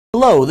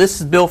Hello, this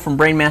is Bill from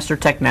Brainmaster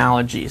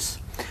Technologies.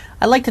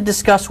 I'd like to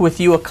discuss with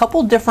you a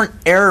couple different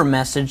error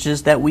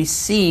messages that we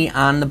see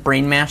on the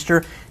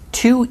Brainmaster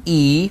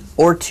 2E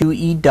or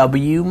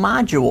 2EW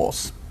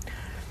modules.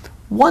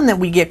 One that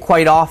we get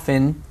quite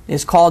often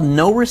is called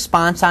no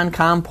response on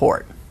COM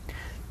port.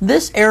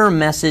 This error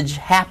message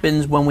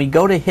happens when we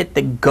go to hit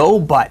the go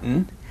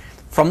button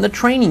from the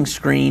training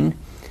screen.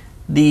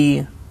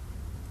 The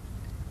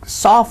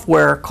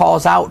software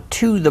calls out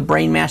to the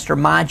Brainmaster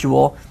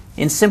module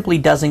and simply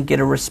doesn't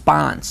get a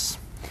response.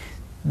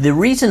 The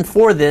reason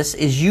for this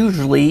is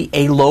usually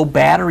a low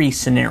battery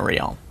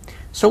scenario.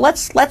 So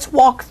let's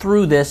walk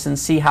through this and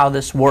see how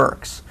this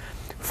works.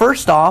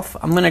 First off,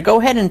 I'm going to go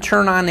ahead and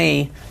turn on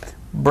a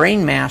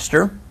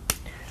Brainmaster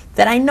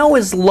that I know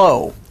is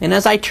low. And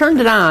as I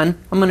turned it on,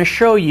 I'm going to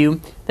show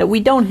you that we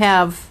don't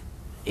have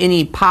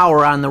any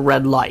power on the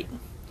red light.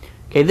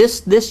 Okay,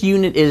 this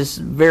unit is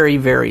very,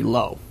 very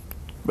low.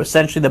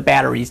 Essentially the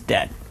battery's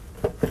dead.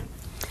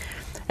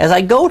 As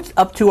I go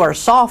up to our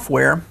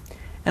software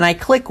and I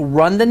click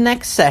Run the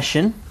Next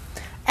Session,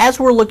 as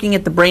we're looking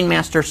at the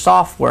Brainmaster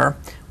software,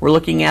 we're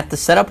looking at the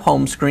Setup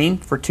home screen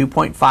for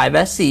 2.5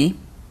 SE.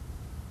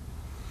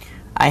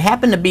 I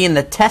happen to be in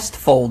the test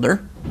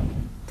folder.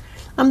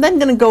 I'm then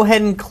going to go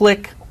ahead and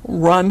click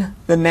Run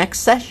the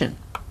Next Session.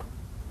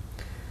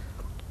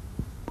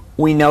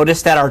 We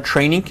notice that our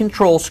training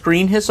control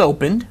screen has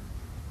opened.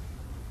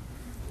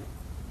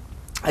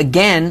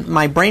 Again,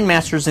 my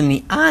Brainmaster is in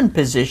the on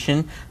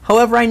position,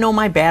 however I know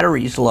my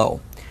battery is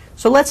low.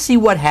 So let's see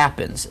what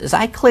happens. As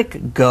I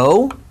click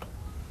go,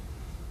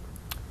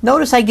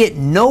 notice I get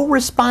no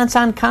response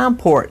on COM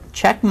port.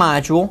 Check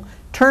module,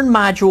 turn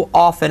module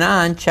off and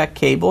on, check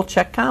cable,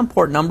 check COM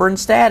port number and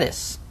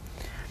status.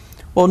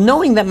 Well,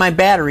 knowing that my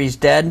battery is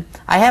dead,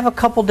 I have a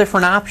couple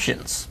different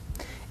options.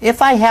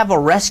 If I have a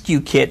rescue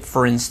kit,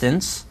 for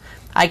instance,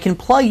 I can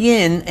plug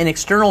in an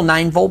external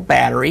 9-volt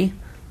battery,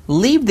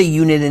 leave the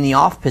unit in the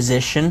off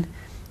position,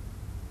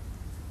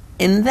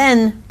 and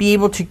then be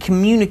able to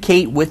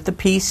communicate with the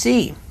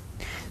PC.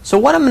 So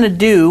what I'm going to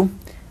do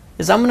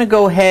is I'm going to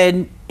go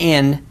ahead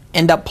and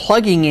end up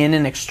plugging in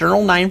an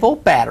external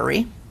 9-volt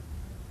battery.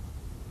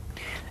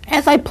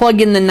 As I plug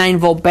in the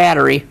 9-volt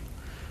battery,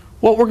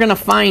 what we're going to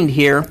find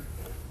here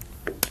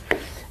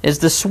is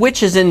the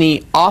switch is in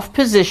the off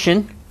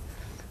position,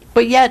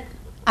 but yet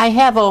I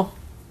have a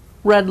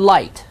red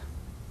light.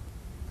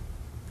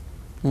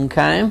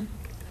 Okay?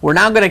 We're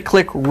now going to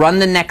click Run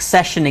the Next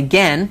Session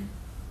again.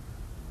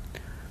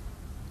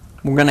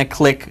 We're going to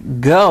click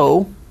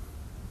Go.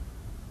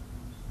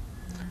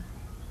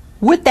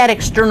 With that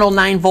external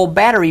 9-volt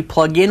battery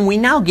plug in, we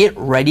now get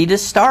ready to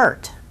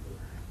start.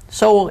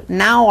 So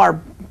now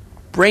our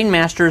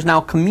Brainmaster is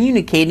now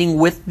communicating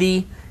with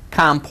the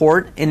COM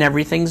port and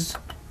everything's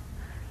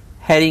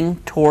heading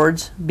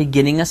towards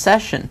beginning a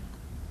session.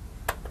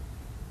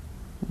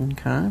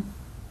 Okay. And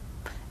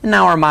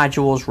now our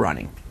module is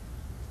running.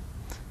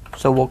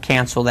 So we'll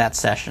cancel that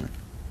session.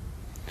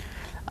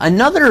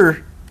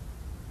 Another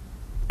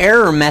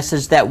error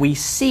message that we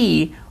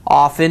see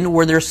often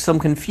where there's some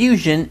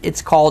confusion,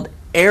 it's called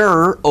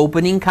error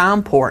opening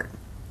COM port.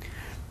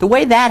 The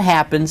way that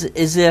happens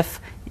is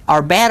if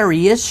our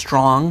battery is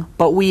strong,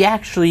 but we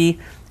actually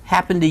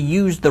happen to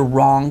use the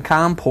wrong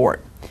COM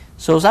port.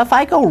 So as if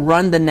I go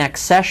run the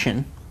next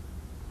session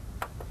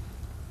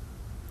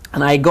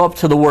and I go up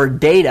to the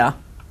word data,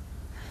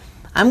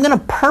 I'm going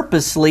to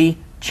purposely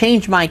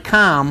change my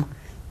COM,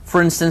 for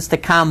instance, to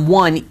COM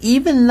 1,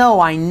 even though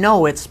I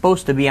know it's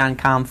supposed to be on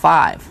COM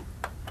 5.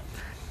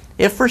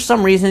 If for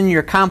some reason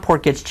your COM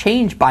port gets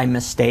changed by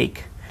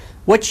mistake,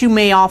 what you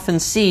may often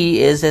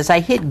see is as I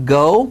hit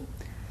go,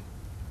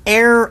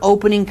 error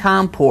opening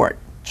COM port,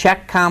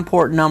 check COM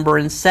port number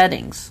and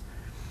settings.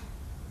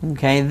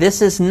 Okay,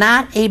 this is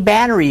not a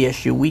battery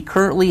issue. We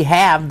currently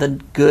have the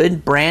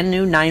good brand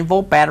new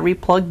 9-volt battery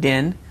plugged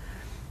in,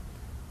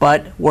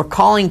 but we're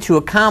calling to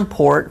a COM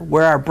port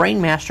where our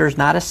Brainmaster is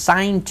not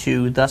assigned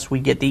to, thus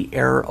we get the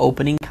error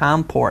opening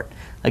COM port.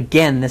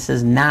 Again, this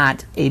is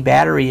not a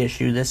battery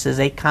issue, this is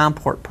a COM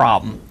port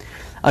problem.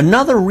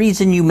 Another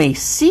reason you may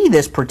see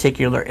this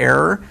particular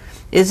error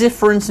is if,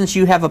 for instance,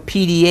 you have a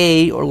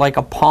PDA or like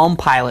a Palm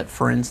Pilot,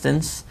 for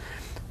instance.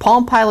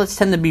 Palm Pilots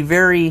tend to be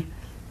very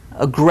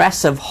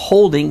aggressive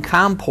holding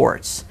COM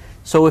ports.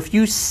 So if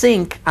you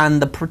sync on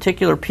the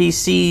particular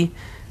PC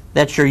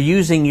that you're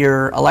using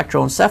your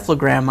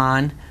electroencephalogram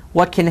on,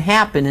 what can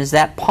happen is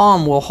that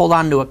Palm will hold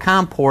on to a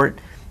COM port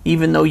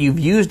even though you've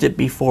used it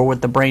before with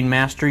the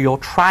Brainmaster. You'll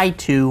try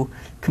to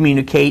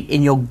communicate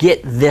and you'll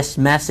get this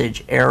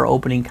message, error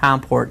opening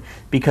COM port,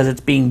 because it's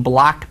being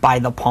blocked by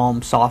the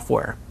Palm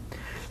software.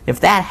 If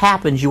that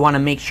happens, you want to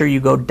make sure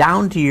you go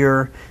down to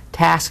your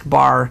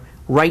taskbar,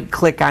 right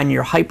click on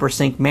your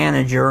Hypersync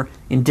Manager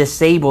and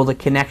disable the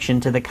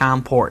connection to the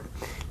COM port.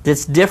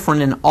 That's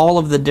different in all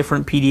of the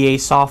different PDA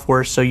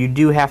software, so you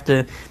do have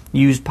to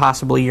use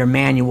possibly your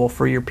manual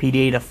for your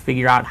PDA to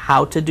figure out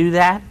how to do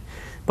that.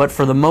 But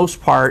for the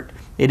most part,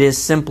 it is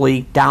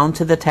simply down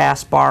to the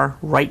taskbar,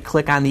 right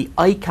click on the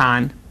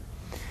icon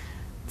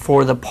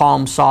for the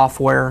Palm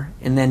software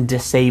and then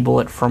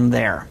disable it from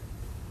there.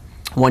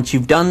 Once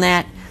you've done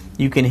that,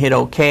 you can hit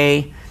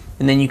OK,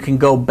 and then you can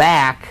go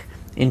back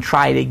and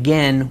try it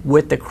again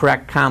with the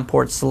correct COM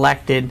port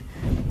selected.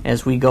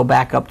 As we go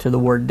back up to the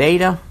word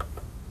data,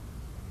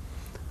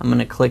 I'm going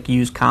to click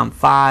use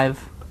COM5.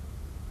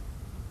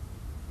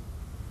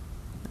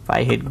 If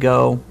I hit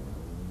go,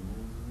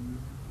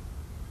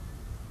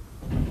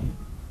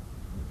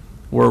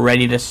 we're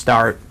ready to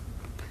start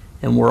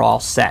and we're all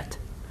set.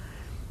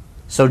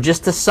 So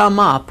just to sum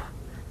up,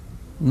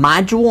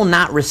 module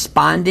not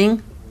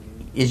responding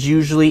is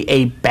usually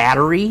a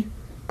battery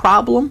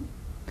problem.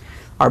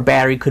 Our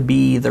battery could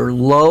be either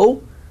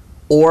low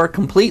or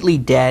completely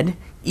dead.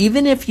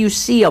 Even if you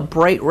see a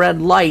bright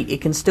red light,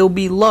 it can still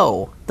be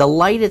low. The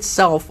light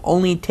itself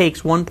only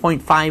takes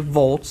 1.5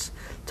 volts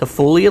to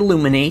fully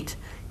illuminate,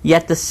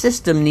 yet the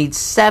system needs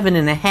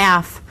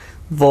 7.5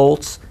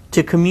 volts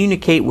to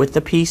communicate with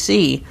the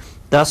PC.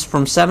 Thus,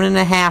 from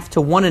 7.5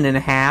 to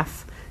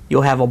 1.5,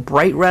 you'll have a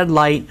bright red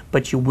light,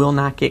 but you will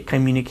not get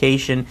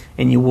communication,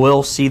 and you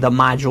will see the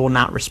module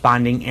not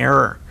responding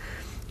error.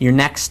 Your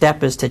next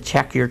step is to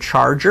check your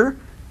charger.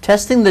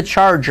 Testing the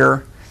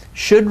charger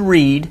should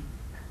read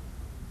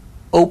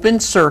open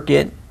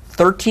circuit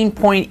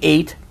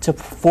 13.8 to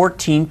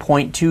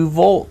 14.2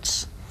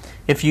 volts.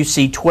 If you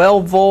see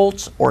 12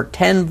 volts or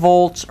 10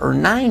 volts or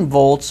 9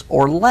 volts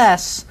or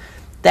less,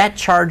 that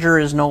charger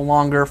is no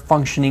longer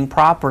functioning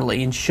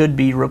properly and should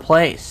be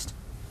replaced.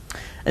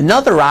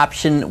 Another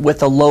option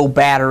with a low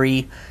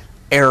battery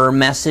error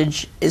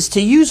message is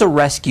to use a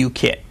rescue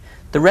kit.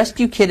 The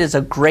rescue kit is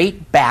a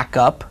great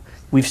backup.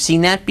 We've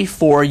seen that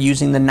before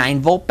using the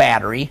 9-volt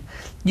battery.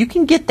 You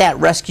can get that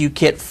rescue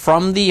kit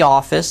from the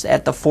office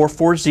at the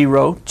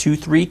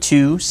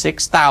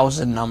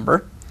 440-232-6000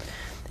 number.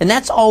 And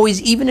that's always,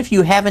 even if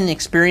you haven't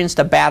experienced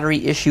a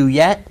battery issue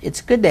yet,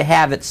 it's good to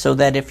have it so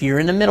that if you're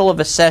in the middle of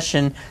a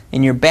session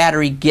and your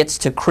battery gets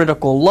to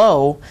critical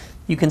low,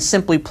 you can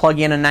simply plug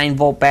in a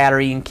 9-volt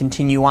battery and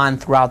continue on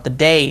throughout the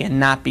day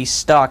and not be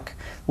stuck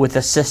with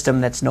a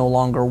system that's no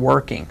longer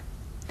working.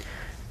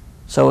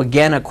 So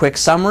again, a quick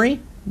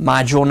summary.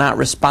 Module not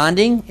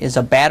responding is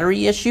a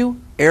battery issue.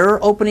 Error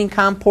opening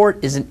COM port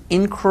is an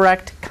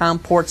incorrect COM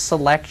port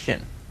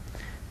selection.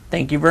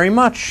 Thank you very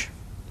much.